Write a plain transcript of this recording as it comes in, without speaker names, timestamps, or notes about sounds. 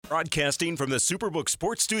Broadcasting from the Superbook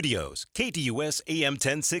Sports Studios, KDUS AM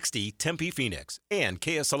 1060 Tempe, Phoenix, and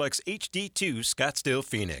KSLX HD2 Scottsdale,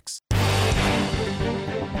 Phoenix.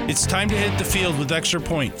 It's time to hit the field with Extra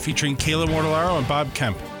Point, featuring Kayla Mortellaro and Bob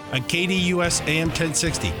Kemp on KDUS AM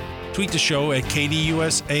 1060. Tweet the show at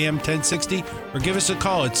KDUS AM 1060 or give us a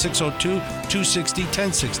call at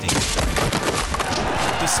 602-260-1060.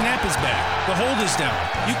 The snap is back. The hold is down.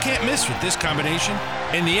 You can't miss with this combination.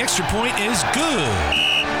 And the Extra Point is good.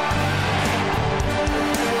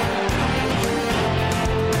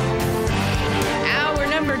 Hour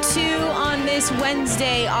number 2 on this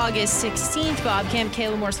Wednesday, August 16th. Bob Kemp,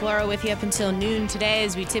 Kayla Mortellaro with you up until noon today,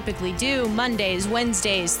 as we typically do. Mondays,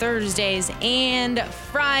 Wednesdays, Thursdays, and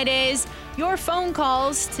Fridays. Your phone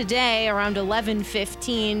calls today around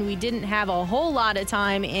 11:15. We didn't have a whole lot of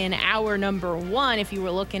time in hour number 1 if you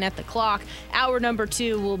were looking at the clock. Hour number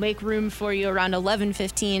 2 will make room for you around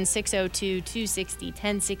 11:15.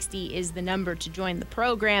 602-260-1060 is the number to join the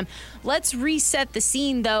program. Let's reset the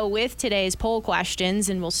scene, though, with today's poll questions,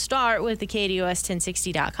 and we'll start with the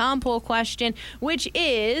KDUS1060.com poll question, which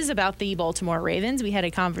is about the Baltimore Ravens. We had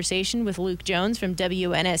a conversation with Luke Jones from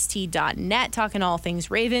WNST.net talking all things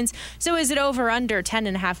Ravens. So is it over under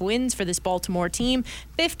 10.5 wins for this Baltimore team?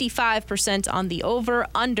 55% on the over,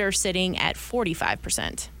 under sitting at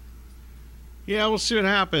 45%. Yeah, we'll see what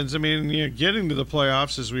happens. I mean, getting to the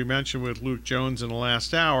playoffs, as we mentioned with Luke Jones in the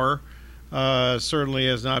last hour, certainly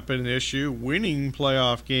has not been an issue. Winning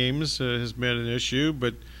playoff games has been an issue,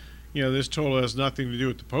 but this total has nothing to do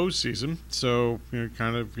with the postseason. So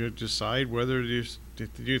kind of decide whether do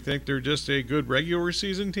you think they're just a good regular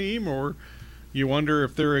season team, or you wonder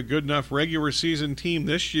if they're a good enough regular season team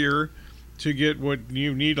this year to get what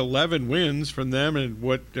you need 11 wins from them and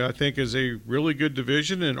what I think is a really good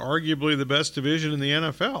division and arguably the best division in the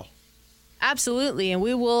NFL. Absolutely, and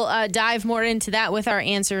we will dive more into that with our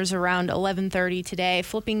answers around 11:30 today.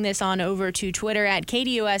 Flipping this on over to Twitter at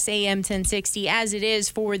KDUS AM 1060, as it is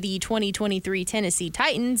for the 2023 Tennessee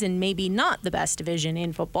Titans, and maybe not the best division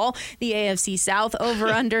in football, the AFC South, over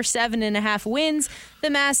under 7.5 wins. The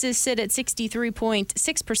masses sit at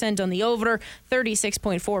 63.6% on the over,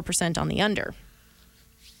 36.4% on the under.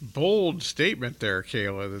 Bold statement there,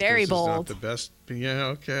 Kayla. Very this bold. Is not the best. Yeah,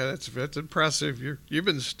 okay, that's impressive. You've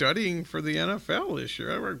been studying for the NFL this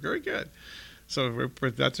year. Very good. So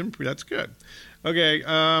that's good. Okay,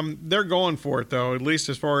 they're going for it though, at least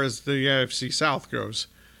as far as the AFC South goes,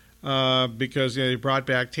 because they brought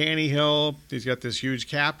back Tannehill. He's got this huge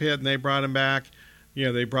cap hit, and they brought him back.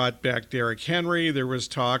 They brought back Derrick Henry. There was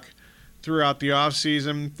talk throughout the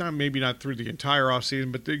offseason, maybe not through the entire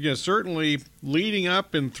offseason, but certainly leading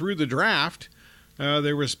up and through the draft,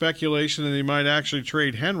 there was speculation that they might actually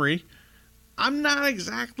trade Henry. I'm not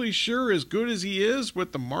exactly sure, as good as he is,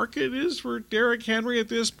 what the market is for Derrick Henry at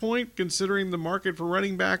this point, considering the market for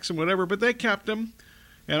running backs and whatever, but they kept him.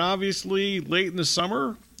 And obviously, late in the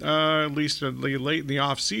summer, at least late in the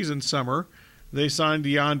offseason summer, they signed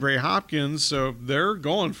DeAndre Hopkins, so they're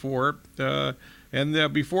going for it.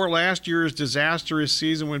 And before last year's disastrous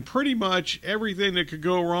season, when pretty much everything that could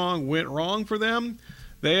go wrong went wrong for them,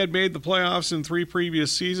 they had made the playoffs in 3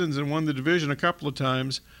 previous seasons and won the division a couple of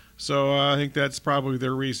times. So I think that's probably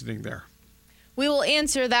their reasoning there. We will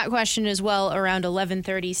answer that question as well around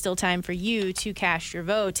 11:30. Still time for you to cast your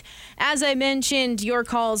vote. As I mentioned, your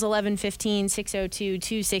calls 11:15,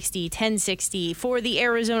 602-260-1060. For the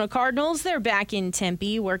Arizona Cardinals, they're back in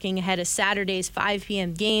Tempe, working ahead of Saturday's 5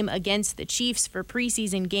 p.m. game against the Chiefs for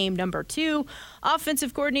preseason game number 2.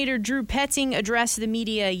 Offensive coordinator Drew Petzing addressed the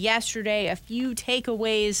media yesterday. A few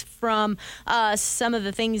takeaways from some of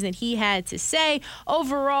the things that he had to say.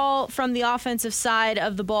 Overall, from the offensive side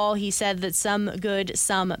of the ball, he said that some good,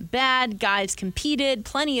 some bad. Guys competed,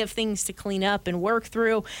 plenty of things to clean up and work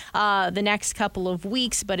through the next couple of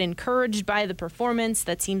weeks, but encouraged by the performance.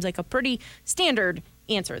 That seems like a pretty standard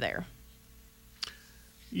answer there.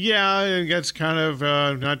 Yeah, I think that's kind of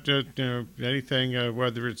not anything,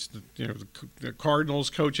 whether it's the Cardinals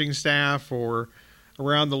coaching staff or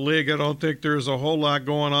around the league. I don't think there's a whole lot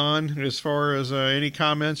going on as far as any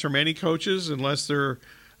comments from any coaches, unless Sean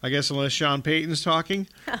Payton's talking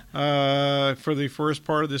for the first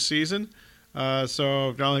part of the season.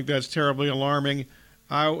 So I don't think that's terribly alarming.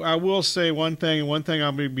 I will say one thing I'm going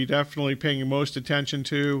to be definitely paying most attention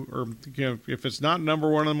to, or if it's not number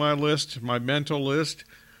 1 on my list, my mental list,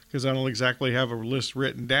 because I don't exactly have a list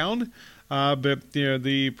written down. But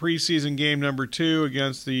the preseason game number 2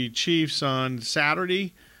 against the Chiefs on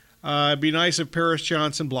Saturday, it'd be nice if Paris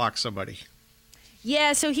Johnson blocked somebody.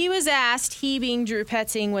 Yeah, so he being Drew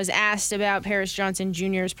Petzing, was asked about Paris Johnson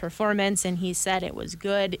Jr.'s performance, and he said it was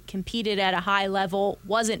good, competed at a high level,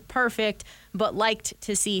 wasn't perfect, but liked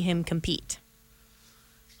to see him compete.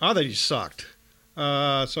 I thought he sucked.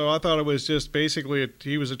 So I thought it was just basically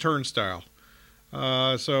he was a turnstile.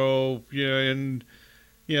 Playing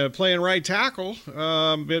right tackle.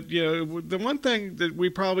 But the one thing that we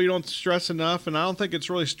probably don't stress enough, and I don't think it's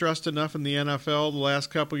really stressed enough in the NFL the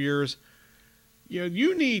last couple of years,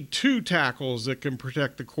 you need two tackles that can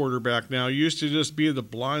protect the quarterback now. You used to just be the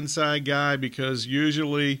blindside guy because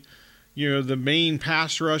usually, the main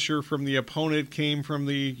pass rusher from the opponent came from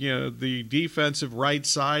the defensive right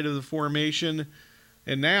side of the formation.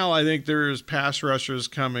 And now I think there's pass rushers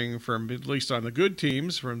coming from, at least on the good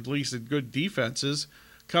teams, from at least the good defenses,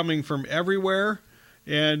 coming from everywhere.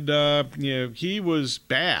 And, he was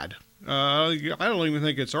bad. I don't even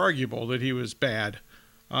think it's arguable that he was bad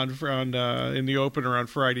in the opener on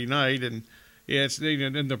Friday night. And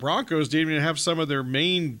the Broncos didn't even have some of their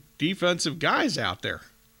main defensive guys out there.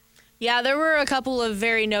 Yeah, there were a couple of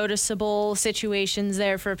very noticeable situations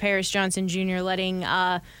there for Paris Johnson Jr. letting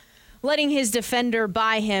his defender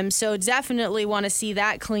by him. So definitely want to see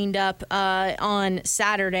that cleaned up on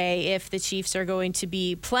Saturday if the Chiefs are going to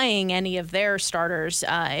be playing any of their starters,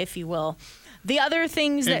 if you will. The other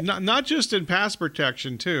things that... Not just in pass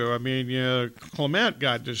protection, too. I mean, Clement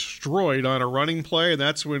got destroyed on a running play, and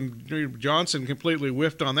that's when Johnson completely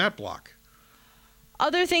whiffed on that block.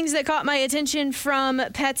 Other things that caught my attention from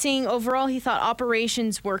Petzing, overall, he thought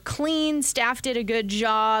operations were clean, staff did a good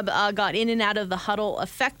job, got in and out of the huddle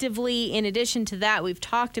effectively. In addition to that, we've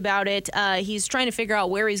talked about it, he's trying to figure out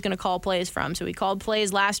where he's going to call plays from. So he called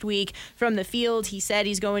plays last week from the field. He said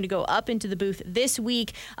he's going to go up into the booth this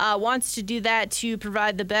week, wants to do that to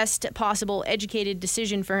provide the best possible educated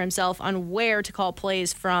decision for himself on where to call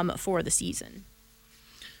plays from for the season.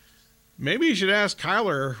 Maybe you should ask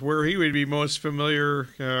Kyler where he would be most familiar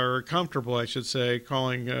or comfortable, I should say,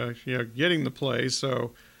 calling, getting the play.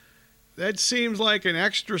 So that seems like an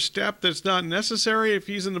extra step that's not necessary if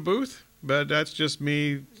he's in the booth, but that's just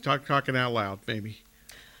me talking out loud, maybe.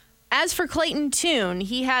 As for Clayton Tune,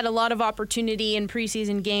 he had a lot of opportunity in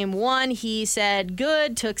preseason game 1. He said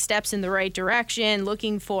good, took steps in the right direction,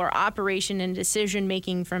 looking for operation and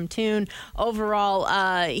decision-making from Tune.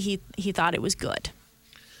 Overall, he thought it was good.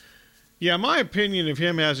 Yeah, my opinion of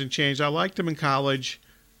him hasn't changed. I liked him in college.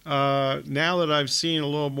 Now that I've seen a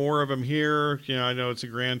little more of him here, I know it's a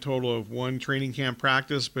grand total of one training camp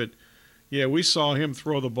practice, but yeah, we saw him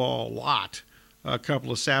throw the ball a lot a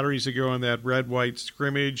couple of Saturdays ago in that red-white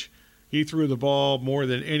scrimmage. He threw the ball more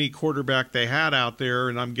than any quarterback they had out there,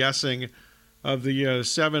 and I'm guessing of the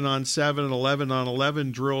 7-on-7 and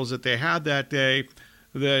 11-on-11 drills that they had that day,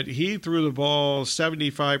 that he threw the ball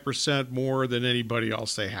 75% more than anybody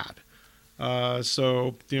else they had.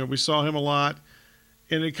 So we saw him a lot,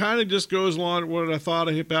 and it kind of just goes along with what I thought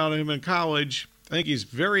about him in college. I think he's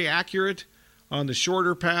very accurate on the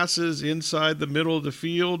shorter passes inside the middle of the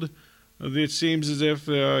field. It seems as if,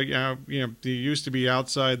 he used to be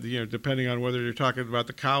outside, depending on whether you're talking about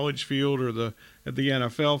the college field or the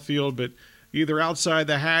NFL field, but either outside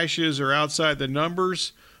the hashes or outside the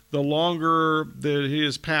numbers, the longer that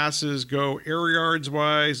his passes go air yards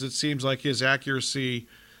wise, it seems like his accuracy,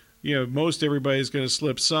 most everybody's going to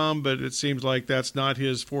slip some, but it seems like that's not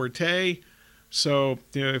his forte. So,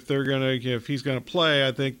 if he's going to play,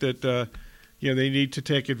 I think that, they need to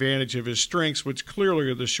take advantage of his strengths, which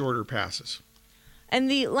clearly are the shorter passes. And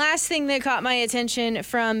the last thing that caught my attention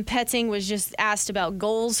from Petzing was just asked about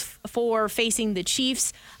goals for facing the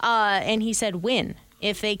Chiefs, and he said win.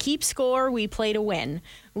 If they keep score, we play to win.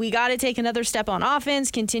 We got to take another step on offense,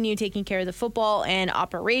 continue taking care of the football and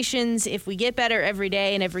operations. If we get better every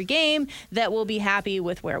day and every game, that we'll be happy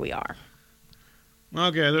with where we are.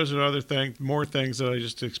 Okay, those are more things that I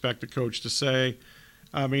just expect a coach to say.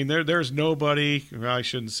 I mean, there's nobody, I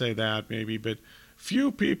shouldn't say that maybe, but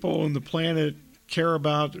few people on the planet care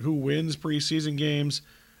about who wins preseason games.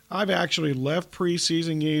 I've actually left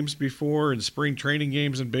preseason games before and spring training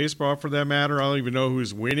games in baseball for that matter. I don't even know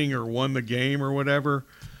who's winning or won the game or whatever.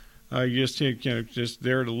 You just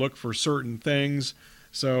there to look for certain things.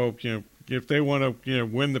 So, if they want to,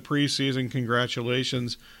 win the preseason,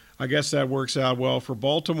 congratulations. I guess that works out well for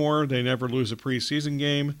Baltimore. They never lose a preseason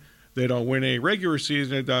game. They don't win a regular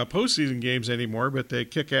season, postseason games anymore, but they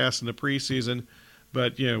kick ass in the preseason.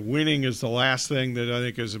 But, winning is the last thing that I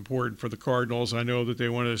think is important for the Cardinals. I know that they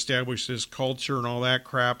want to establish this culture and all that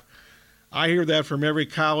crap. I hear that from every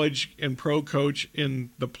college and pro coach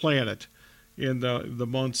in the planet in the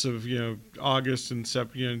months of, August and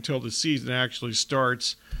September, until the season actually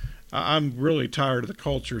starts. I'm really tired of the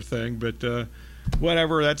culture thing, but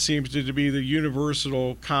whatever, that seems to be the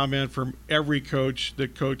universal comment from every coach.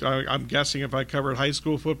 I'm guessing if I covered high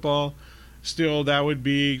school football, still that would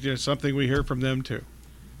be just something we hear from them too.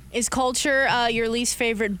 Is culture your least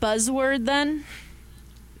favorite buzzword then?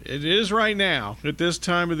 It is right now at this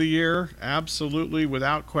time of the year, absolutely,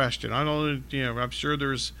 without question. I don't, I'm sure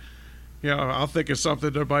there's, I'll think of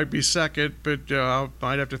something that might be second, but I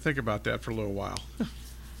might have to think about that for a little while.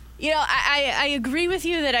 I agree with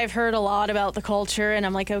you that I've heard a lot about the culture, and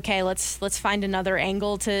I'm like, okay, let's find another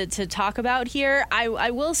angle to talk about here. I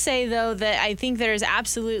will say, though, that I think there's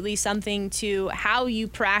absolutely something to how you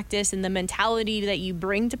practice, and the mentality that you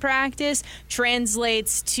bring to practice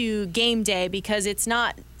translates to game day, because it's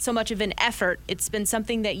not so much of an effort. It's been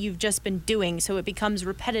something that you've just been doing, so it becomes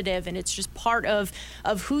repetitive, and it's just part of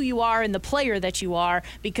who you are and the player that you are,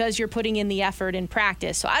 because you're putting in the effort in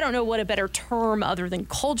practice. So I don't know what a better term other than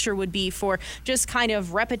culture would be for just kind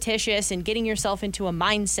of repetitious and getting yourself into a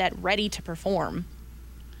mindset ready to perform.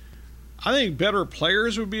 I think better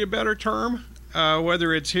players would be a better term,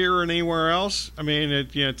 whether it's here or anywhere else. I mean,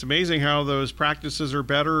 it's amazing how those practices are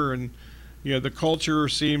better, and the culture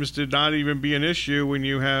seems to not even be an issue when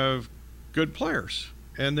you have good players.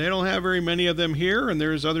 And they don't have very many of them here, and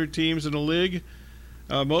there's other teams in the league.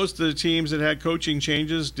 Most of the teams that had coaching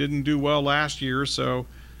changes didn't do well last year, so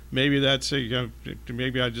maybe that's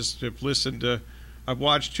maybe I just have I've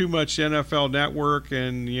watched too much NFL Network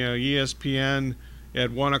and ESPN at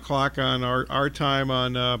 1 o'clock on our time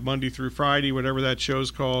on Monday through Friday, whatever that show's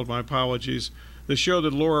called. My apologies. The show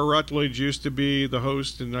that Laura Rutledge used to be the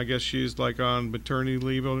host, and I guess she's like on maternity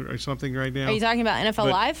leave or something right now. Are you talking about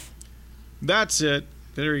NFL Live? That's it.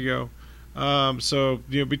 There you go. So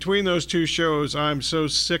between those two shows, I'm so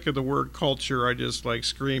sick of the word culture. I just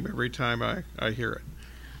scream every time I hear it.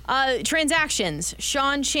 Transactions.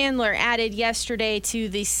 Sean Chandler added yesterday to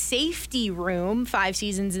the safety room. 5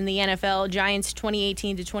 seasons in the NFL. Giants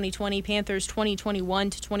 2018 to 2020. Panthers 2021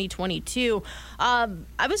 to 2022. I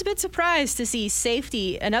was a bit surprised to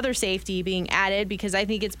see another safety being added, because I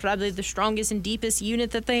think it's probably the strongest and deepest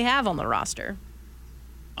unit that they have on the roster.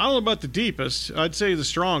 I don't know about the deepest. I'd say the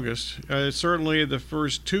strongest. Certainly the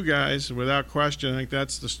first two guys, without question. I think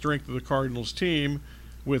that's the strength of the Cardinals team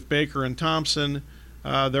with Baker and Thompson.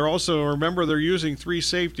 They're also, remember, they're using 3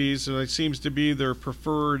 safeties, and it seems to be their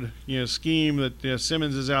preferred scheme. That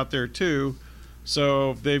Simmons is out there too,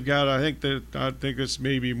 so they've got. I think it's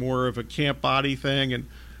maybe more of a camp body thing,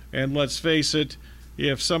 and let's face it,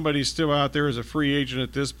 if somebody's still out there as a free agent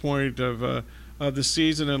at this point of the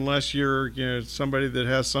season, unless you're somebody that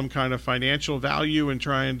has some kind of financial value and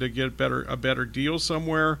trying to get a better deal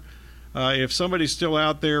somewhere, if somebody's still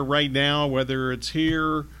out there right now, whether it's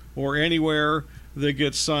here or anywhere, that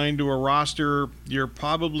gets signed to a roster, you're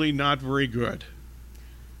probably not very good.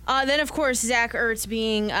 Then, of course, Zach Ertz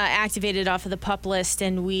being activated off of the PUP list,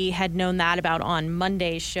 and we had known that about on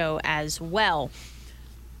Monday's show as well.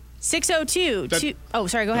 6:02.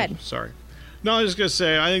 Sorry, go ahead. Sorry. No, I was just going to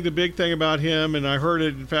say, I think the big thing about him, and I heard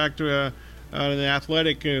it, in fact, on the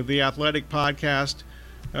Athletic podcast,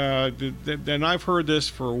 and I've heard this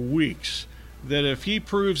for weeks, that if he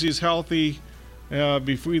proves he's healthy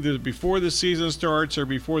before the season starts or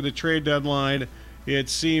before the trade deadline, it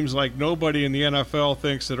seems like nobody in the NFL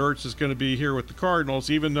thinks that Ertz is going to be here with the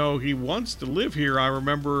Cardinals, even though he wants to live here. I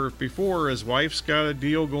remember before, his wife's got a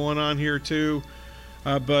deal going on here too,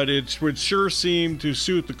 but it would sure seem to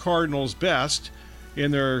suit the Cardinals best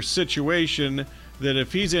in their situation that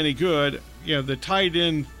if he's any good, the tight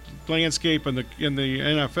end landscape in the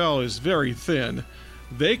NFL is very thin.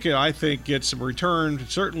 They could, I think, get some return,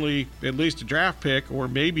 certainly at least a draft pick or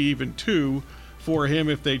maybe even 2 for him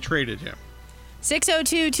if they traded him.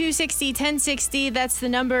 602-260-1060. That's the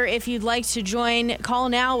number if you'd like to join. Call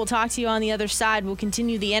now. We'll talk to you on the other side. We'll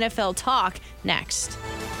continue the NFL talk next.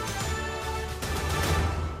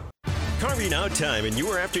 Carving out time in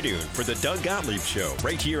your afternoon for the Doug Gottlieb Show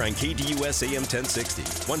right here on KDUS AM 1060,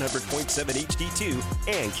 100.7 HD2,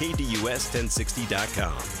 and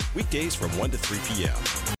KDUS1060.com. Weekdays from 1 to 3 p.m.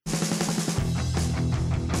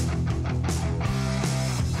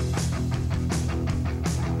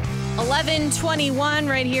 $11:21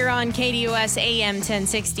 right here on KDUS AM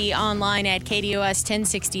 1060, online at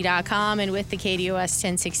KDUS1060.com, and with the KDUS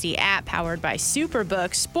 1060 app powered by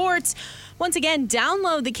Superbook Sports. Once again,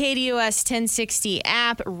 download the KDUS 1060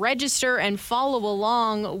 app, register, and follow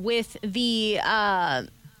along with the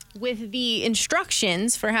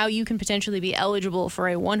instructions for how you can potentially be eligible for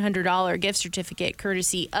a $100 gift certificate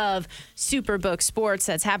courtesy of Superbook Sports.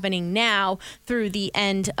 That's happening now through the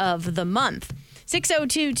end of the month.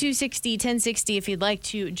 602-260-1060 if you'd like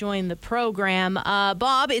to join the program.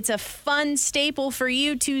 Bob, it's a fun staple for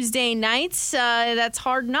you Tuesday nights. That's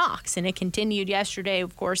Hard Knocks, and it continued yesterday,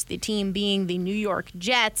 of course, the team being the New York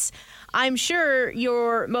Jets. I'm sure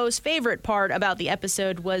your most favorite part about the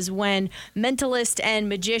episode was when mentalist and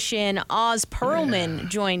magician Oz Perlman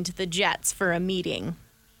joined the Jets for a meeting.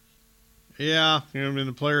 Yeah, I mean,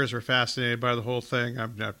 the players were fascinated by the whole thing.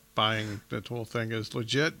 I'm not buying that whole thing is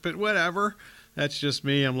legit, but whatever. That's just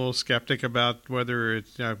me. I'm a little skeptic about whether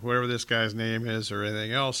it's whatever this guy's name is or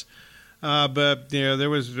anything else. But there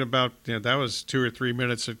was about that was 2 or 3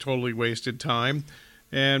 minutes of totally wasted time,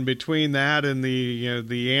 and between that and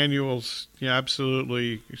the annual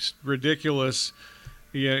absolutely ridiculous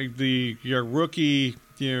the rookie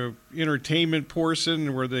entertainment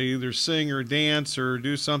portion where they either sing or dance or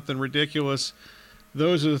do something ridiculous.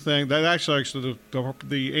 Those are the things that actually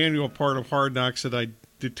the annual part of Hard Knocks that I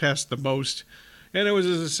detest the most. And it was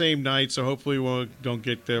the same night, so hopefully we don't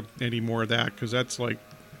get any more of that, because that's like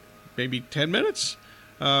maybe 10 minutes,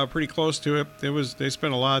 pretty close to it. They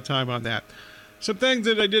spent a lot of time on that. Some things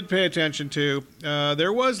that I did pay attention to.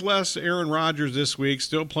 There was less Aaron Rodgers this week,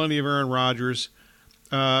 still plenty of Aaron Rodgers.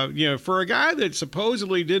 For a guy that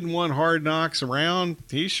supposedly didn't want Hard Knocks around,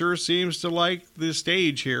 he sure seems to like the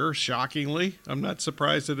stage here, shockingly. I'm not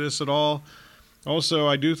surprised at this at all. Also,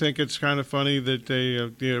 I do think it's kind of funny that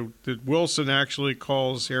that Wilson actually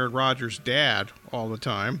calls Aaron Rodgers dad all the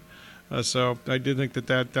time. So I did think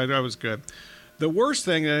that was good. The worst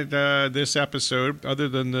thing that this episode, other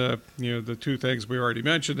than the two things we already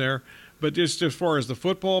mentioned there, but just as far as the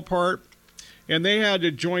football part, and they had a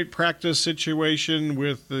joint practice situation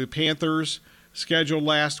with the Panthers scheduled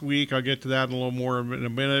last week. I'll get to that in a little more in a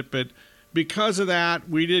minute, but because of that,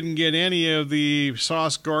 we didn't get any of the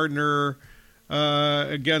Sauce Gardner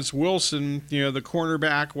against Wilson, the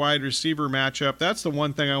cornerback wide receiver matchup. That's the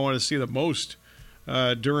one thing I want to see the most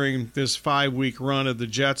during this 5-week run of the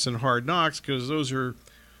Jets and Hard Knocks, because those are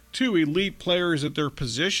two elite players at their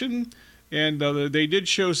position, and they did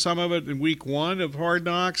show some of it in week 1 of Hard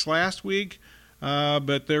Knocks last week,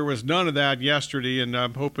 but there was none of that yesterday, and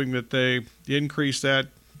I'm hoping that they increase that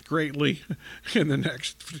greatly in the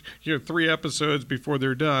next 3 episodes before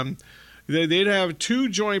they're done. They'd have 2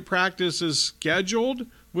 joint practices scheduled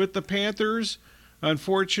with the Panthers.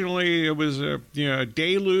 Unfortunately, it was a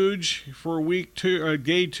deluge for week 2,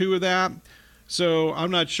 day 2 of that. So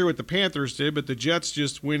I'm not sure what the Panthers did, but the Jets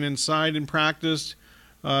just went inside and practiced.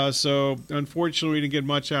 So unfortunately, we didn't get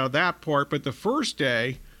much out of that part. But the first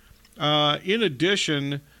day, in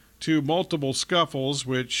addition to multiple scuffles,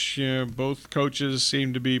 which both coaches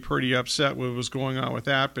seemed to be pretty upset with what was going on with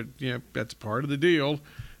that, but that's part of the deal.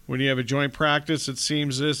 When you have a joint practice, it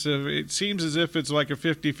seems as if it's like a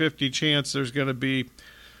 50-50 chance there's going to be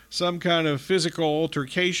some kind of physical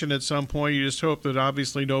altercation at some point. You just hope that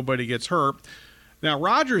obviously nobody gets hurt. Now,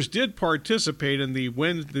 Rodgers did participate in the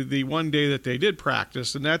one day that they did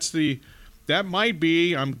practice, and that might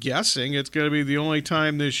be, I'm guessing, it's going to be the only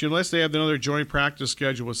time this year, unless they have another joint practice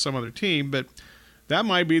schedule with some other team, but that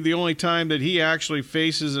might be the only time that he actually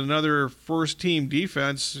faces another first-team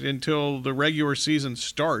defense until the regular season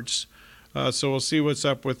starts. So we'll see what's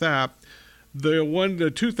up with that.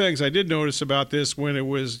 The 2 things I did notice about this when it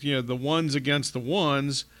was the ones against the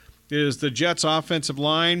ones is the Jets' offensive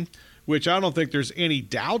line, which I don't think there's any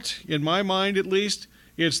doubt, in my mind at least,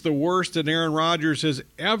 it's the worst that Aaron Rodgers has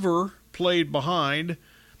ever played behind.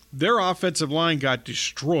 Their offensive line got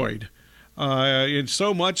destroyed. And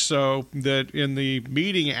so much so that in the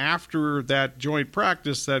meeting after that joint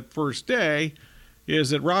practice that first day is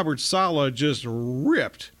that Robert Saleh just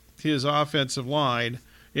ripped his offensive line,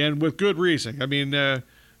 and with good reason. I mean,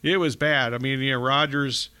 it was bad. I mean,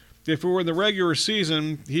 Rodgers, if it were in the regular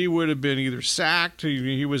season, he would have been either sacked.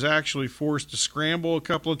 He was actually forced to scramble a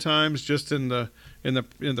couple of times just in the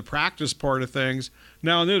practice part of things.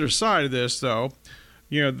 Now, on the other side of this, though,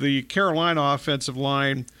 the Carolina offensive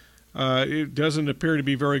line, it doesn't appear to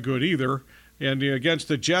be very good either. And against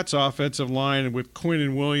the Jets' offensive line with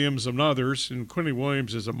Quinnen Williams and others, and Quinnen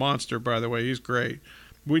Williams is a monster, by the way. He's great.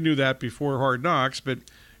 We knew that before Hard Knocks, but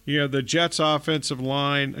the Jets' offensive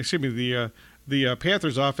line, the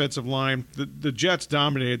Panthers' offensive line, the Jets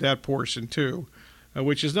dominated that portion too,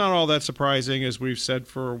 which is not all that surprising, as we've said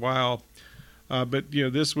for a while. But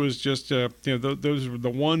this was just those were the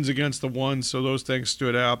ones against the ones, so those things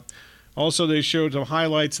stood out. Also, they showed some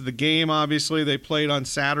highlights of the game. Obviously, they played on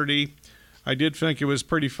Saturday. I did think it was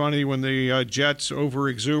pretty funny when the Jets'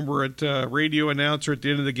 over-exuberant radio announcer at the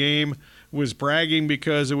end of the game was bragging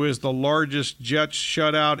because it was the largest Jets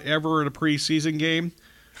shutout ever in a preseason game.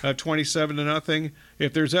 27-0.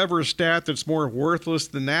 If there's ever a stat that's more worthless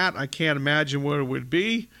than that, I can't imagine what it would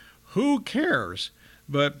be. Who cares?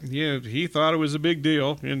 But he thought it was a big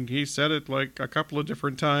deal, and he said it like a couple of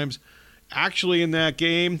different times. Actually, in that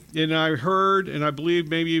game, and I heard, and I believe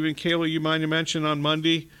maybe even Kayla, you might have mentioned on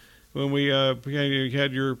Monday when we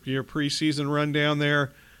had your preseason rundown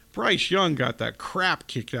there, Bryce Young got that crap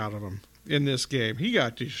kicked out of him in this game. He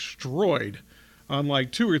got destroyed on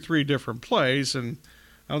like 2 or 3 different plays, and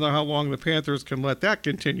I don't know how long the Panthers can let that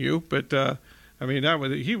continue, but he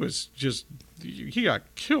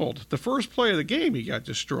got killed. The first play of the game, he got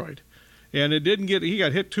destroyed, and he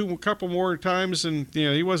got hit a couple more times, and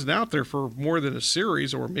he wasn't out there for more than a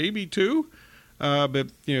series or maybe 2. But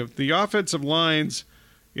the offensive lines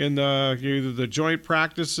in either the joint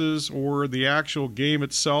practices or the actual game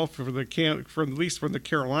itself, at least from the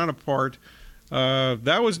Carolina part,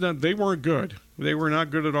 they weren't good. They were not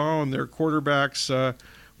good at all, and their quarterbacks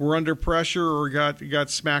were under pressure or got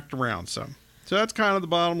smacked around some. So that's kind of the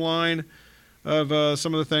bottom line of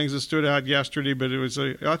some of the things that stood out yesterday. But it was,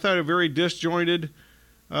 I thought, a very disjointed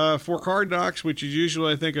for Hard Knocks, which is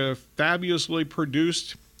usually, I think, a fabulously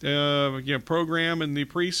produced program in the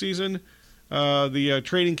preseason. The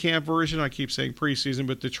training camp version, I keep saying preseason,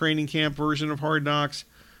 but the training camp version of Hard Knocks,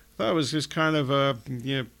 I thought it was just kind of,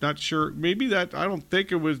 not sure. Maybe that, I don't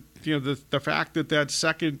think it was, the fact that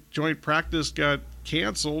second joint practice got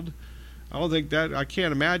canceled. I don't think that, I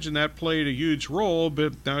can't imagine that played a huge role,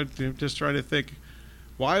 but I'm just trying to think,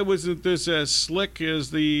 why wasn't this as slick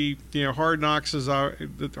as the Hard Knocks episodes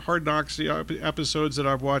that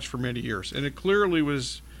I've watched for many years? And it clearly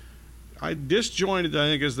was disjointed, I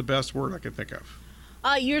think, is the best word I can think of.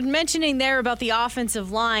 You're mentioning there about the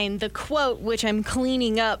offensive line, the quote, which I'm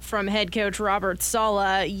cleaning up from head coach Robert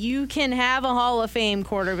Saleh: you can have a Hall of Fame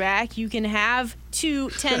quarterback, you can have 2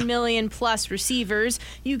 $10 million plus receivers,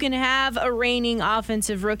 you can have a reigning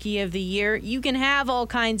offensive rookie of the year, you can have all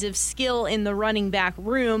kinds of skill in the running back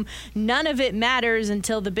room. None of it matters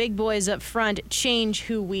until the big boys up front change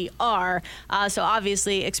who we are. So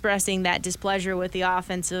obviously expressing that displeasure with the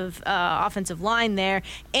offensive line there.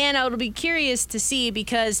 And I would be curious to see,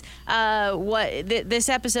 because this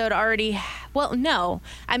episode already,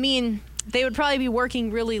 they would probably be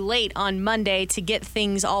working really late on Monday to get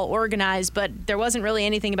things all organized, but there wasn't really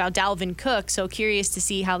anything about Dalvin Cook, so curious to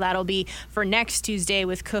see how that'll be for next Tuesday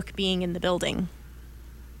with Cook being in the building.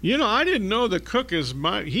 I didn't know that Cook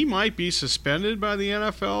he might be suspended by the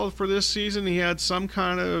NFL for this season. He had some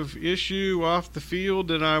kind of issue off the field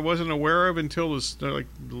that I wasn't aware of until I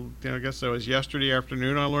guess that was yesterday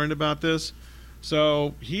afternoon I learned about this.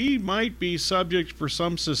 So he might be subject for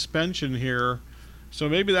some suspension here. So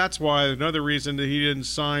maybe that's why, another reason that he didn't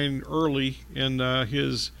sign early in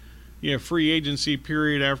his free agency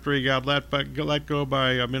period after he got let go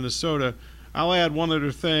by Minnesota. I'll add one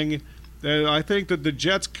other thing. I think that the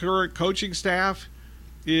Jets' current coaching staff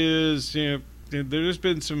is, there's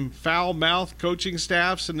been some foul-mouthed coaching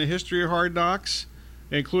staffs in the history of Hard Knocks,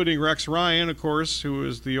 including Rex Ryan, of course, who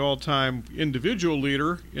is the all-time individual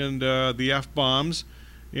leader in the F-bombs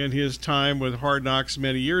in his time with Hard Knocks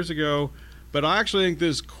many years ago. But I actually think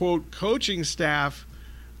this, quote, coaching staff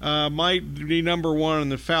might be number one on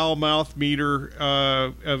the foul mouth meter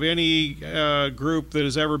of any group that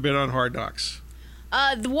has ever been on Hard Knocks.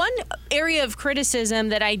 The one area of criticism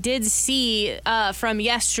that I did see from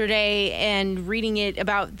yesterday and reading it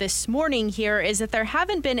about this morning here is that there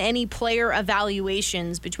haven't been any player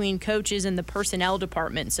evaluations between coaches and the personnel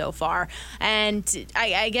department so far. And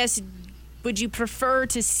I guess, would you prefer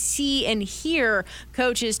to see and hear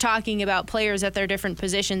coaches talking about players at their different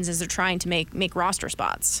positions as they're trying to make roster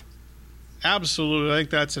spots? Absolutely. I think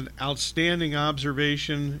that's an outstanding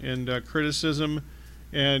observation and criticism.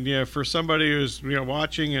 And for somebody who's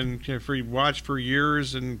watching and for watched for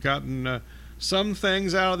years and gotten some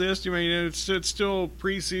things out of this, it's still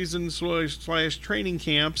preseason / training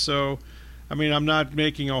camp. So, I'm not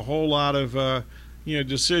making a whole lot of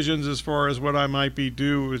decisions as far as what I might be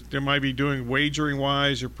doing wagering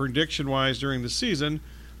wise or prediction wise during the season.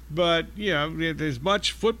 But as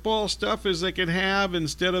much football stuff as they can have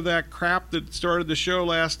instead of that crap that started the show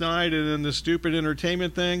last night and then the stupid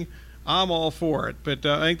entertainment thing, I'm all for it. But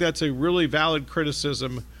I think that's a really valid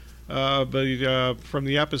criticism from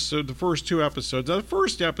the episode, the first 2 episodes. The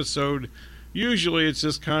first episode, usually it's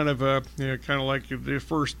just kind of like the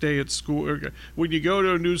first day at school. When you go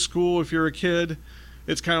to a new school, if you're a kid,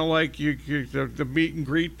 it's kind of like the meet and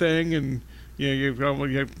greet thing, and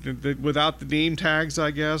without the name tags, I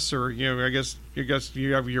guess, or I guess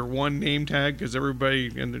you have your one name tag because everybody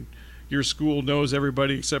in your school knows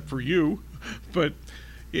everybody except for you. But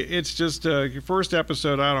it's just your first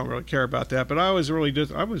episode. I don't really care about that, but I was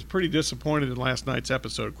pretty disappointed in last night's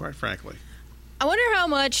episode, quite frankly. I wonder how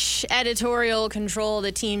much editorial control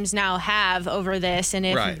the teams now have over this, and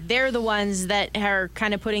if they're the ones that are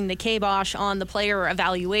kind of putting the kibosh on the player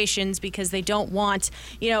evaluations because they don't want,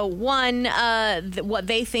 what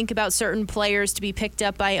they think about certain players to be picked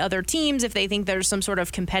up by other teams, if they think there's some sort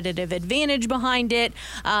of competitive advantage behind it.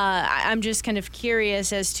 I'm just kind of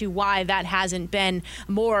curious as to why that hasn't been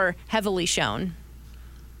more heavily shown.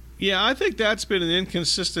 Yeah, I think that's been an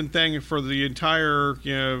inconsistent thing for the entire,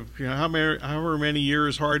 however many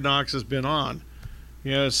years Hard Knocks has been on.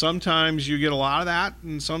 Sometimes you get a lot of that,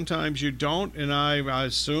 and sometimes you don't. And I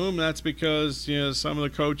assume that's because some of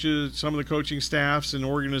the coaches, some of the coaching staffs and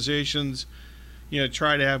organizations,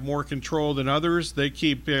 try to have more control than others. They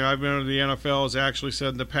keep. I've been the NFL has actually said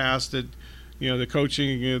in the past that the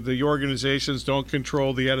coaching, the organizations don't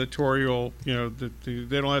control the editorial. They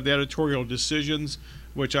don't have the editorial decisions,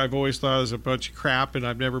 which I've always thought is a bunch of crap, and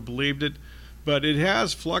I've never believed it. But it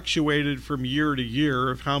has fluctuated from year to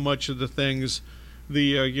year of how much of the things,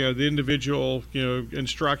 the individual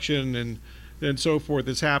instruction and so forth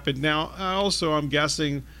has happened. Now, also, I'm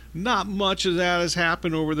guessing not much of that has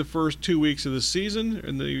happened over the first 2 weeks of the season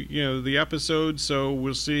and the episodes. So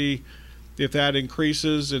we'll see if that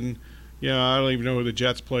increases. And I don't even know who the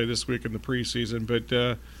Jets play this week in the preseason,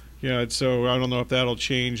 but. So I don't know if that'll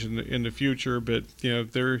change in the future, but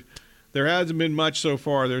there hasn't been much so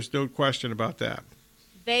far. There's no question about that.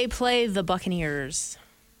 They play the Buccaneers.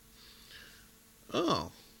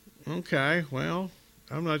 Oh, okay. Well,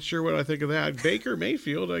 I'm not sure what I think of that. Baker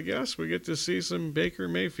Mayfield, I guess. We get to see some Baker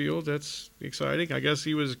Mayfield. That's exciting. I guess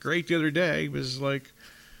he was great the other day. He was like,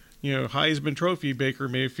 Heisman Trophy Baker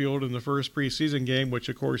Mayfield in the first preseason game, which,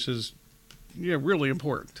 of course, is really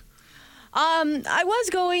important. I was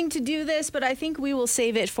going to do this, but I think we will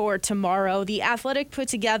save it for tomorrow. The Athletic put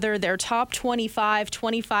together their top 25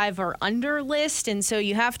 or under list, and so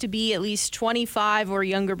you have to be at least 25 or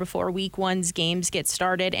younger before week one's games get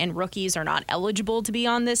started, and rookies are not eligible to be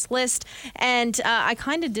on this list. And I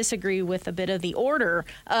kind of disagree with a bit of the order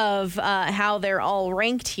of how they're all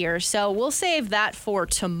ranked here, so we'll save that for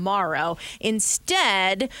tomorrow.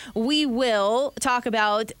 Instead, we will talk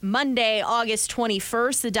about Monday, August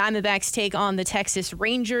 21st. The Diamondbacks take on the Texas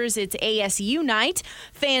Rangers. It's ASU night.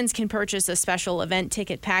 Fans can purchase a special event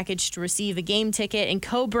ticket package to receive a game ticket and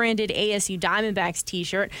co-branded ASU Diamondbacks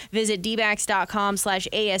t-shirt. Visit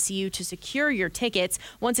dbacks.com/ASU to secure your tickets.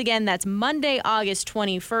 Once again, that's Monday, August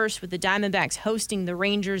 21st, with the Diamondbacks hosting the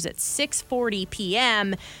Rangers at 6:40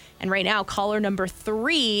 p.m. And right now, caller number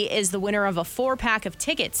 3 is the winner of a 4-pack of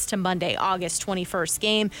tickets to Monday, August 21st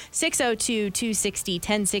game.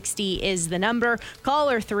 602-260-1060 is the number.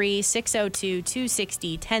 Caller 3,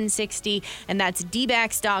 602-260-1060. And that's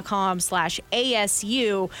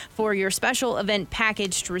dbacks.com/ASU for your special event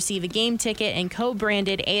package to receive a game ticket and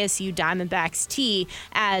co-branded ASU Diamondbacks tee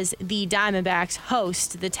as the Diamondbacks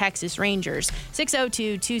host the Texas Rangers.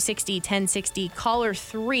 602-260-1060. Caller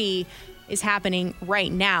 3 is happening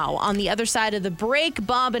right now. On the other side of the break,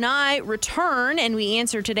 Bob and I return and we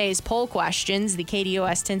answer today's poll questions, the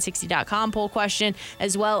KDUS1060.com poll question,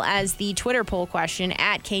 as well as the Twitter poll question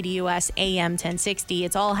at KDUS AM 1060.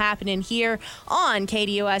 It's all happening here on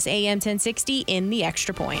KDUS AM 1060 in the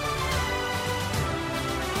Extra Point.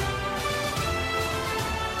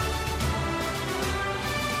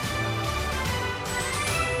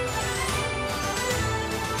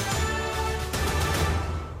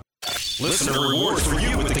 Listener rewards for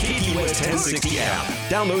you with the KDUS 1060 app.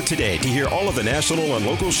 Download today to hear all of the national and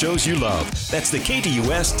local shows you love. That's the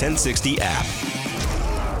KDUS 1060 app.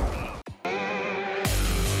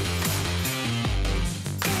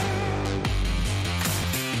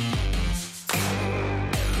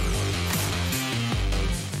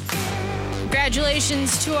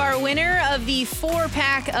 Congratulations to our winner of the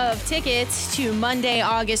 4-pack of tickets to Monday,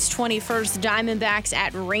 August 21st, Diamondbacks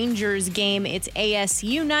at Rangers game. It's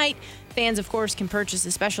ASU night. Fans, of course, can purchase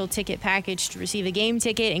a special ticket package to receive a game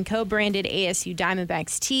ticket and co-branded ASU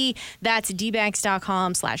Diamondbacks tee. That's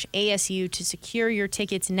dbacks.com/ASU to secure your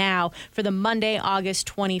tickets now for the Monday, August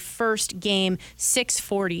 21st game,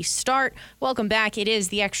 6:40 start. Welcome back. It is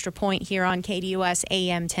the Extra Point here on KDUS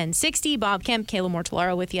AM 1060. Bob Kemp, Kayla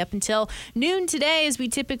Mortellaro with you up until noon today, as we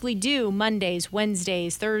typically do Mondays,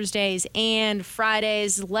 Wednesdays, Thursdays, and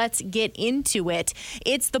Fridays. Let's get into it.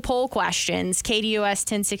 It's the poll questions,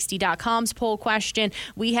 KDUS1060.com. 1060.com's poll question.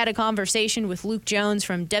 We had a conversation with Luke Jones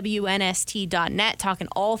from WNST.net talking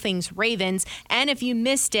all things Ravens. And if you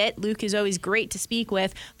missed it, Luke is always great to speak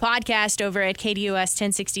with. Podcast over at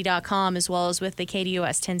KDUS1060.com as well as with the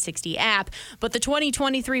KDUS 1060 app. But the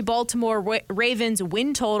 2023 Baltimore Ravens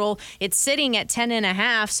win total, it's sitting at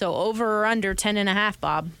 10.5, so over or under 10.5,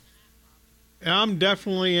 Bob. I'm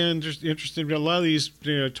definitely interested in a lot of these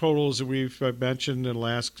totals that we've mentioned in the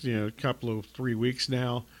last couple of 3 weeks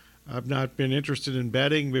now. I've not been interested in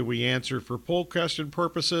betting, but we answer for poll question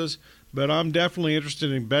purposes. But I'm definitely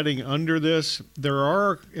interested in betting under this.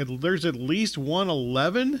 There's at least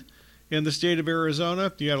 111 in the state of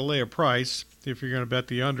Arizona. You got to lay a price if you're going to bet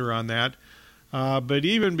the under on that. But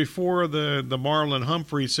even before the Marlon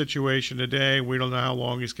Humphrey situation today, we don't know how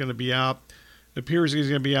long he's going to be out. It appears he's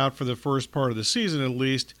going to be out for the first part of the season at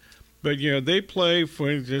least. But, they play,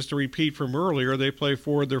 just to repeat from earlier, they play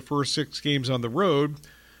 4 of their first 6 games on the road.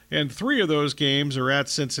 And 3 of those games are at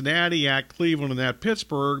Cincinnati, at Cleveland, and at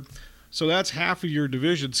Pittsburgh. So that's half of your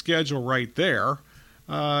division schedule right there.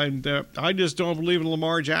 And I just don't believe in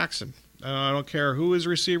Lamar Jackson. I don't care who his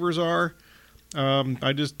receivers are.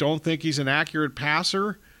 I just don't think he's an accurate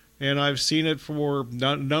passer. And I've seen it for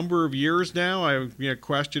a number of years now. I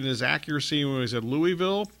question his accuracy when he was at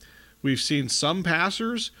Louisville. We've seen some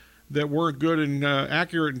passers that weren't good and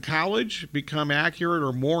accurate in college become accurate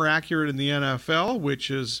or more accurate in the NFL,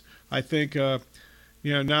 which is, I think,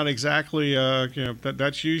 not exactly.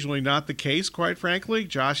 That's usually not the case, quite frankly.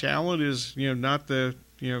 Josh Allen is, not the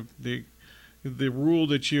rule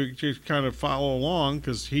that you just kind of follow along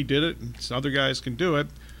because he did it and other guys can do it.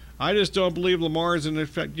 I just don't believe Lamar is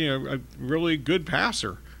a really good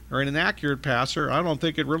passer or an accurate passer. I don't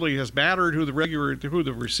think it really has mattered who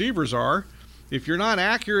the receivers are. If you're not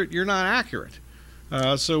accurate, you're not accurate.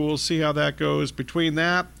 So we'll see how that goes. Between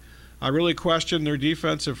that, I really question their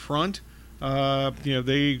defensive front.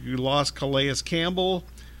 They lost Calais Campbell.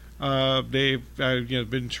 They've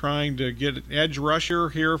been trying to get an edge rusher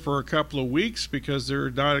here for a couple of weeks because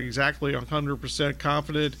they're not exactly 100%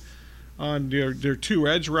 confident on their 2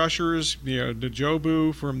 edge rushers.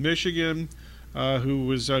 Njoku from Michigan, who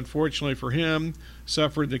was, unfortunately for him,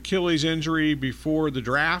 suffered the Achilles injury before the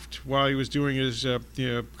draft while he was doing his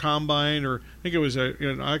combine, or I think it was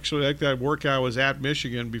actually I think that workout was at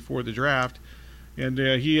Michigan before the draft. And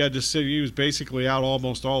he had to sit. He was basically out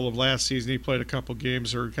almost all of last season. He played a couple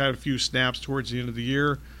games or had a few snaps towards the end of the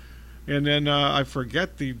year. And then I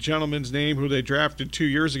forget the gentleman's name who they drafted 2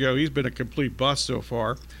 years ago. He's been a complete bust so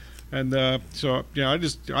far. And I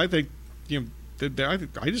just don't think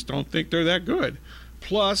they're that good.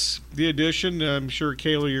 Plus the addition, I'm sure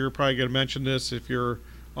Kayla, you're probably going to mention this if you're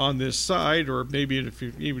on this side, or maybe if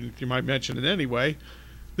you might mention it anyway.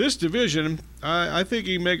 This division, I think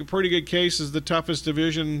you can make a pretty good case as the toughest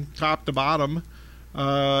division, top to bottom,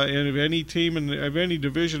 and of any team of any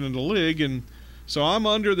division in the league. And so I'm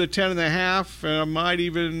under the 10.5, and I might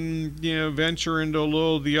even venture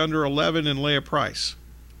into the under 11 and lay a price.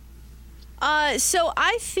 So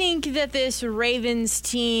I think that this Ravens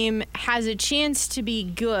team has a chance to be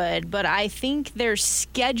good, but I think their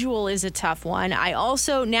schedule is a tough one. I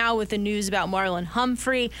also, now with the news about Marlon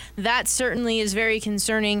Humphrey, that certainly is very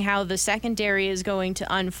concerning how the secondary is going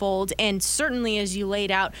to unfold, and certainly, as you laid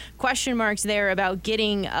out, question marks there about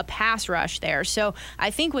getting a pass rush there. So I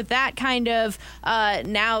think with that kind of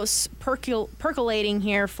now percolating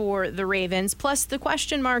here for the Ravens, plus the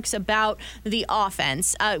question marks about the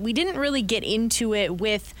offense, we didn't really get into it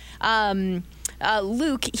with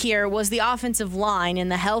Luke here, was the offensive line and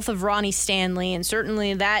the health of Ronnie Stanley, and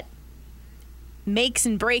certainly that makes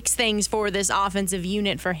and breaks things for this offensive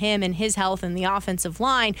unit for him and his health in the offensive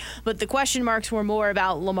line. But the question marks were more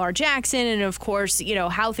about Lamar Jackson and, of course,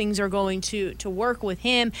 how things are going to work with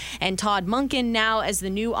him and Todd Monken now as the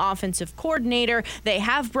new offensive coordinator. They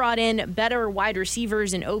have brought in better wide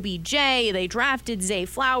receivers in OBJ. They drafted Zay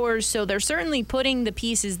Flowers. So they're certainly putting the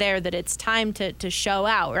pieces there that it's time to show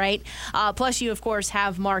out, right? Plus you, of course,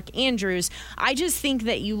 have Mark Andrews. I just think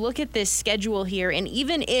that you look at this schedule here, and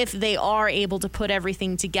even if they are able to put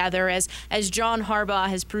everything together, as John Harbaugh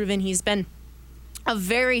has proven he's been a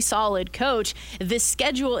very solid coach, the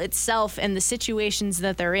schedule itself and the situations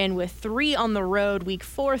that they're in, with 3 on the road, week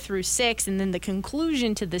 4 through 6, and then the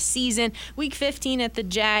conclusion to the season, week 15 at the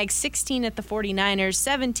Jags, 16 at the 49ers,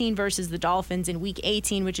 17 versus the Dolphins, and week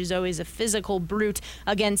 18, which is always a physical brute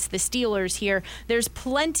against the Steelers here. There's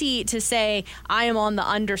plenty to say I am on the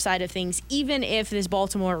underside of things, even if this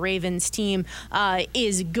Baltimore Ravens team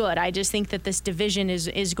is good. I just think that this division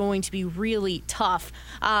is going to be really tough.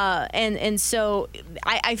 And so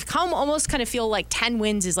I almost kind of feel like 10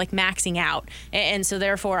 wins is like maxing out. And so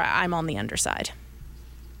therefore I'm on the underside.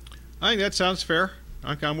 I think that sounds fair.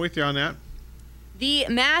 I'm with you on that. The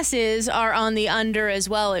masses are on the under as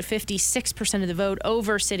well at 56% of the vote,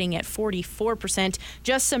 over sitting at 44%.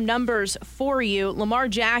 Just some numbers for you. Lamar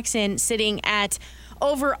Jackson sitting at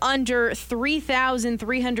over under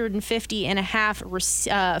 3,350 and a half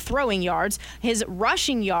throwing yards. His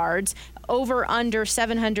rushing yards over under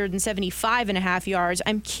 775 and a half yards.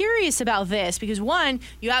 I'm curious about this because, one,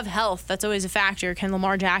 you have health. That's always a factor. Can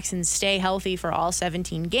Lamar Jackson stay healthy for all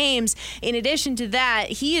 17 games? In addition to that,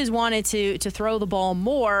 he has wanted to throw the ball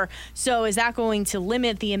more. So is that going to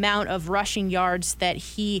limit the amount of rushing yards that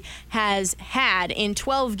he has had? In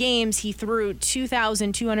 12 games, he threw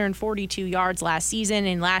 2,242 yards last season,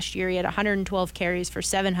 and last year he had 112 carries for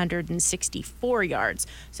 764 yards.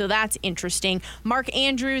 So that's interesting. Mark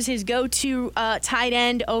Andrews, his go-to tight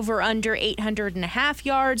end, over under 800 and a half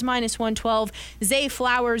yards, minus 112. Zay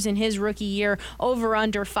Flowers in his rookie year, over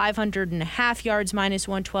under 500 and a half yards, minus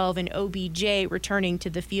 112. And OBJ returning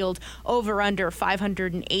to the field, over under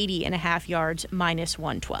 580 and a half yards, minus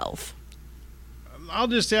 112. I'll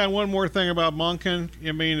just add one more thing about Monken.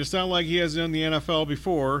 I mean, it's not like he hasn't done the NFL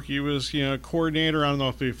before. He was, coordinator. I don't know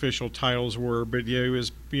if the official titles were, but he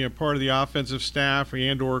was, part of the offensive staff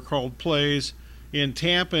and/or called plays in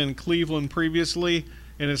Tampa and Cleveland previously.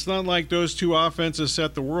 And it's not like those two offenses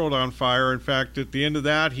set the world on fire. In fact, at the end of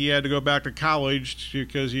that, he had to go back to college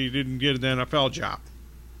because he didn't get an NFL job.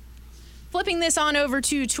 Flipping this on over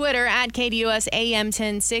to Twitter, at KDUS AM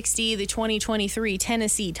 1060, the 2023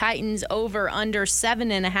 Tennessee Titans, over under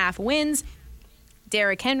 7.5 wins.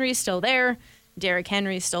 Derrick Henry's still there. Derrick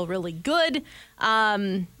Henry's still really good.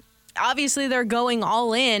 Obviously, they're going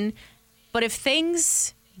all in. But if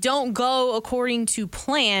things don't go according to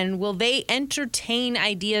plan, will they entertain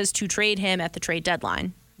ideas to trade him at the trade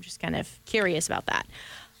deadline? I'm just kind of curious about that.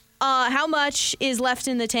 How much is left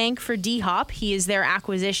in the tank for D-Hop? He is their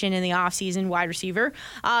acquisition in the offseason, wide receiver.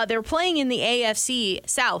 They're playing in the AFC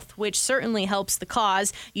South, which certainly helps the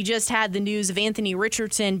cause. You just had the news of Anthony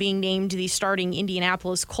Richardson being named the starting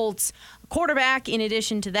Indianapolis Colts quarterback. In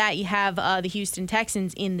addition to that, you have the Houston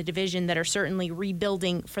Texans in the division that are certainly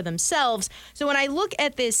rebuilding for themselves. So when I look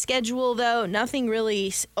at this schedule, though, nothing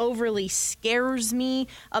really overly scares me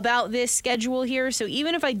about this schedule here. So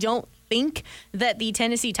even if I don't think that the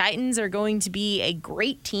Tennessee Titans are going to be a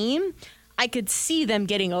great team, I could see them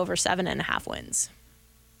getting over 7.5 wins.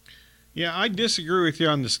 Yeah, I disagree with you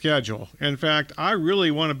on the schedule. In fact, I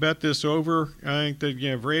really want to bet this over. I think that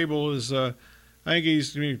Vrabel is I think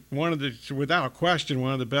he's one of the, without a question,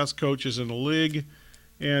 one of the best coaches in the league.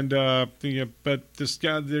 And but this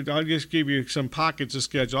guy, I'll just give you some pockets of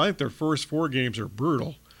schedule. I think their first 4 games are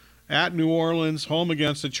brutal. At New Orleans, home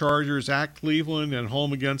against the Chargers, at Cleveland, and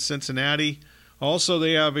home against Cincinnati. Also,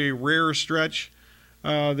 they have a rare stretch.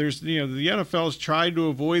 There's the NFL's tried to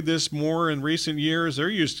avoid this more in recent years. There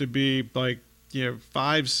used to be like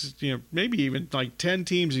 5, maybe even like 10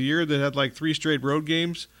 teams a year that had like 3 straight road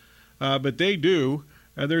games. But they do.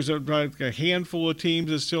 There's a handful of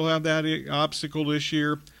teams that still have that obstacle this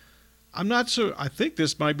year. I think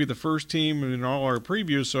this might be the first team in all our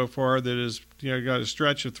previews so far that has got a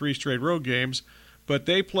stretch of 3 straight road games. But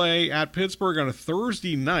they play at Pittsburgh on a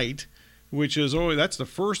Thursday night, which is that's the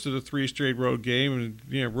first of the 3 straight road game.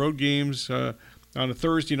 And road games on a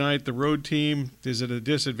Thursday night, the road team is at a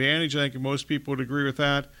disadvantage. I think most people would agree with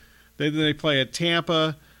that. Then they play at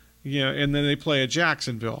Tampa, and then they play at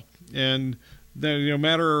Jacksonville. And then, no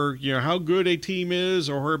matter how good a team is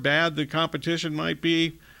or how bad the competition might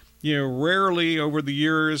be, rarely over the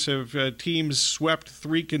years have teams swept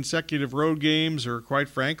 3 consecutive road games, or quite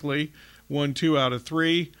frankly, won 2 out of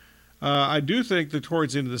 3. I do think that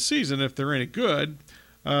towards the end of the season, if they're any good,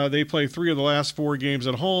 they play 3 of the last 4 games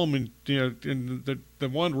at home, and in the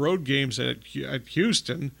 1 road games at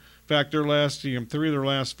Houston. In fact, their last 3 of their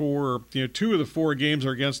last 4, 2 of the 4 games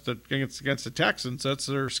are against the Texans. That's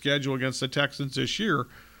their schedule against the Texans this year,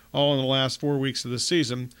 all in the last 4 weeks of the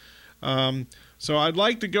season. So I'd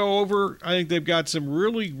like to go over. I think they've got some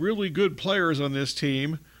really, really good players on this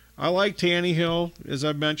team. I like Tannehill, as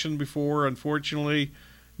I've mentioned before. Unfortunately,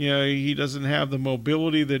 he doesn't have the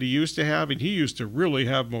mobility that he used to have, and he used to really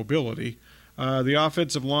have mobility. The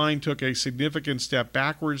offensive line took a significant step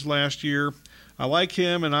backwards last year. I like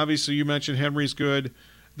him, and obviously you mentioned Henry's good.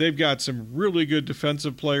 They've got some really good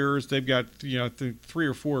defensive players. They've got 3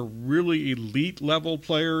 or 4 really elite level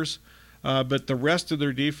players. But the rest of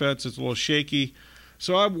their defense is a little shaky.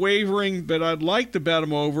 So I'm wavering, but I'd like to bet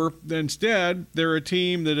them over. Instead, they're a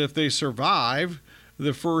team that if they survive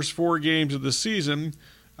the first 4 games of the season,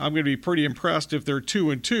 I'm going to be pretty impressed if they're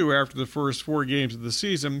 2-2 after the first 4 games of the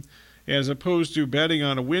season, as opposed to betting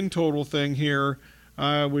on a win total thing here.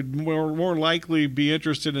 I would more likely be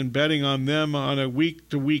interested in betting on them on a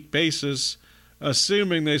week-to-week basis,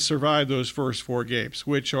 assuming they survive those first 4 games,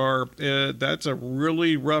 which are that's a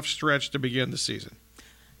really rough stretch to begin the season.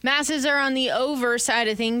 Masses are on the over side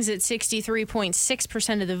of things at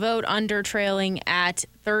 63.6% of the vote, under trailing at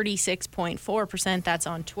 36.4%. That's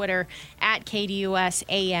on Twitter at KDUS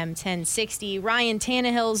AM 1060. Ryan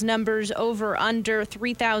Tannehill's numbers over under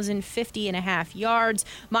 3,050.5 yards,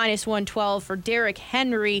 minus 112 for Derrick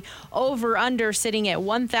Henry. Over under sitting at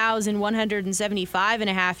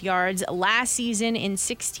 1,175.5 yards. Last season in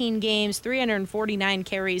 16 games, 349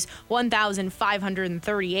 carries,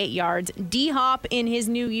 1,538 yards. D-Hop in his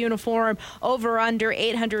new uniform, over under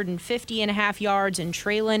 850.5 yards, and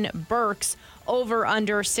Traylon Burks over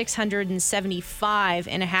under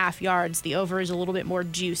 675.5 yards. The over is a little bit more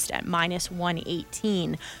juiced at minus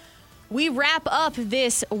 118. We wrap up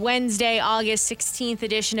this Wednesday, August 16th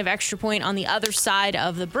edition of Extra Point on the other side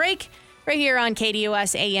of the break, right here on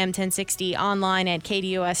KDUS AM 1060, online at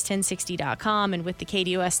KDUS1060.com, and with the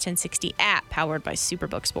KDUS 1060 app powered by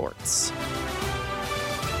Superbook Sports.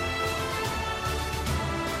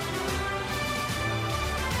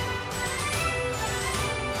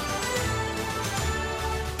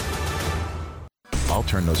 I'll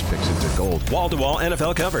turn those picks into gold. Wall-to-wall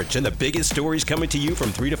NFL coverage and the biggest stories coming to you from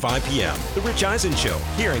 3 to 5 p.m. The Rich Eisen Show,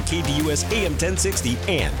 here on KDUS AM 1060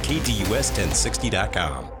 and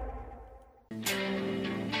KDUS1060.com.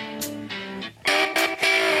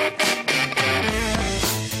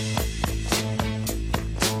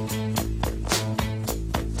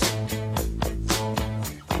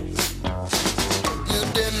 You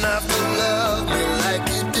didn't have to love me like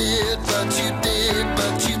you did, but you did,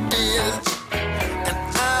 but you did. And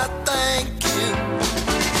I thank you.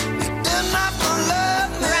 You didn't have to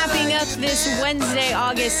love me. Wrapping up this Wednesday,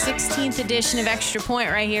 August 16th edition of Extra Point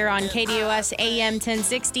right here on KDUS AM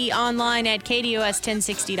 1060, online at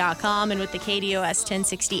KDUS1060.com, and with the KDUS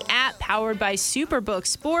 1060 app powered by Superbook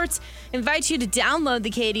Sports. Invite you to download the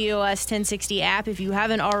KDUS 1060 app if you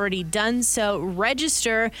haven't already done so.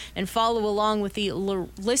 Register and follow along with the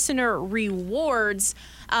listener rewards,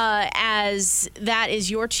 as that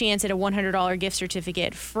is your chance at a $100 gift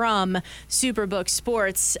certificate from Superbook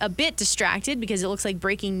Sports. A bit distracted because it looks like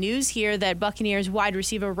breaking news here that Buccaneers wide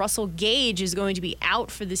receiver Russell Gage is going to be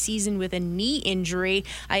out for the season with a knee injury.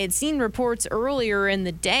 I had seen reports earlier in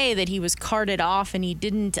the day that he was carted off and he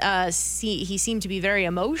didn't he seemed to be very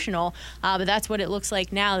emotional, but that's what it looks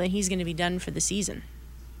like now, that he's going to be done for the season.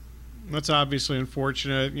 That's obviously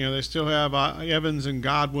unfortunate. You know, they still have Evans and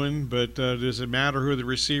Godwin, but does it matter who the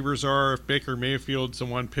receivers are if Baker Mayfield's the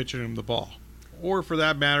one pitching him the ball? Or, for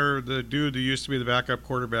that matter, the dude who used to be the backup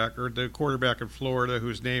quarterback, or the quarterback in Florida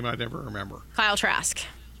whose name I never remember. Kyle Trask.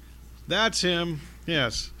 That's him.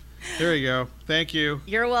 Yes. There you go. Thank you.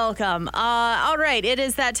 You're welcome. All right. It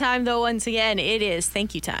is that time, though. Once again, it is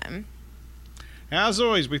thank you time. As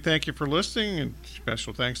always, we thank you for listening, and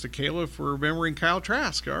special thanks to Kayla for remembering Kyle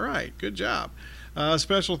Trask. All right, good job.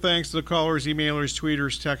 Special thanks to the callers, emailers,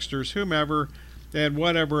 tweeters, texters, whomever, and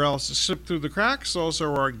whatever else slipped through the cracks.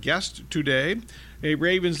 Also, our guest today, a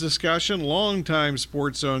Ravens discussion, longtime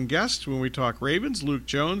Sports Zone guest when we talk Ravens, Luke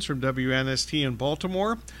Jones from WNST in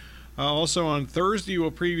Baltimore. Also on Thursday,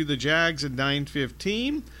 we'll preview the Jags at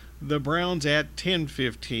 9:15, the Browns at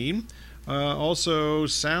 10:15. Also,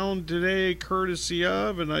 sound today courtesy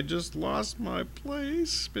of, and I just lost my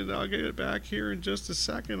place, but I'll get it back here in just a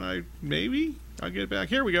second. I'll get it back.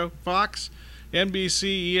 Here we go. Fox,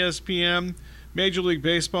 NBC, ESPN, Major League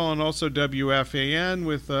Baseball, and also WFAN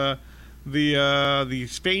with the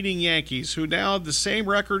fading Yankees, who now have the same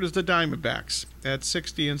record as the Diamondbacks at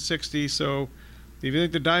 60-60. So if you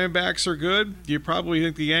think the Diamondbacks are good, you probably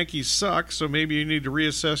think the Yankees suck, so maybe you need to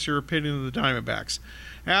reassess your opinion of the Diamondbacks.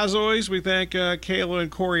 As always, we thank Kayla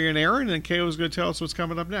and Corey and Aaron, and Kayla's going to tell us what's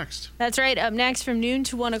coming up next. That's right. Up next from noon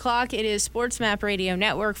to 1 o'clock, it is Sports Map Radio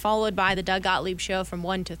Network, followed by the Doug Gottlieb Show from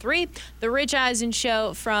 1 to 3, the Rich Eisen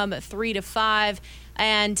Show from 3 to 5,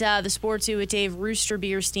 and the Sports U with Dave Rooster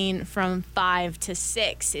Bierstein from 5 to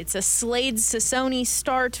 6. It's a Slade Sassoni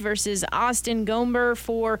start versus Austin Gomber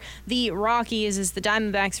for the Rockies as the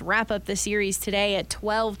Diamondbacks wrap up the series today at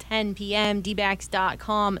 12:10 p.m.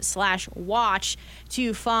 dbacks.com/watch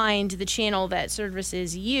to find the channel that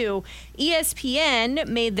services you. ESPN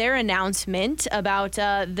made their announcement about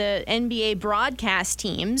the NBA broadcast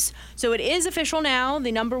teams. So it is official now.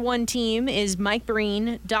 The number one team is Mike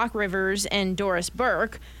Breen, Doc Rivers, and Doris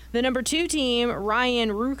Burke. The number 2 team, Ryan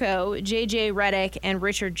Ruocco, J.J. Redick, and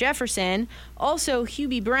Richard Jefferson. Also,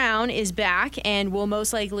 Hubie Brown is back and will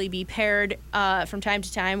most likely be paired from time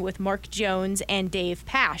to time with Mark Jones and Dave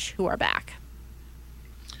Pasch, who are back.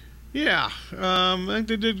 Yeah, I think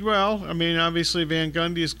they did well. I mean, obviously Van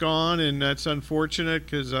Gundy's gone, and that's unfortunate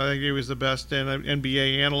because I think he was the best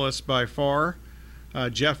NBA analyst by far.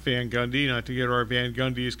 Jeff Van Gundy, not to get our Van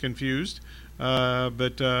Gundys confused.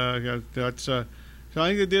 So I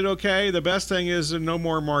think they did okay. The best thing is no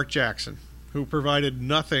more Mark Jackson, who provided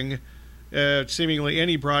nothing, seemingly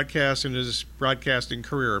any broadcast in his broadcasting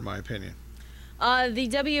career, in my opinion. The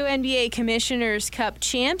WNBA Commissioner's Cup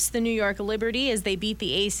champs, the New York Liberty, as they beat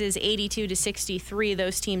the Aces 82-63.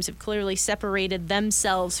 Those teams have clearly separated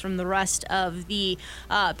themselves from the rest of the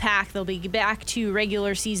pack. They'll be back to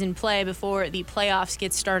regular season play before the playoffs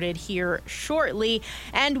get started here shortly.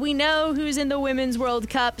 And we know who's in the Women's World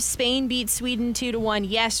Cup. Spain beat Sweden 2-1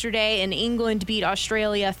 yesterday, and England beat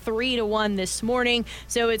Australia 3-1 this morning.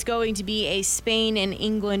 So it's going to be a Spain and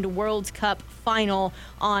England World Cup final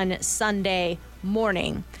on Sunday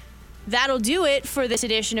morning. That'll do it for this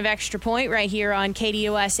edition of Extra Point right here on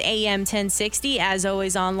KDUS AM 1060, as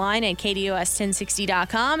always online at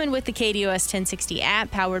KDUS1060.com and with the KDUS 1060 app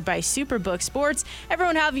powered by Superbook Sports.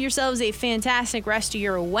 Everyone have yourselves a fantastic rest of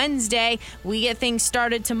your Wednesday. We get things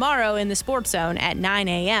started tomorrow in the Sports Zone at 9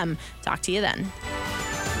 a.m. Talk to you then.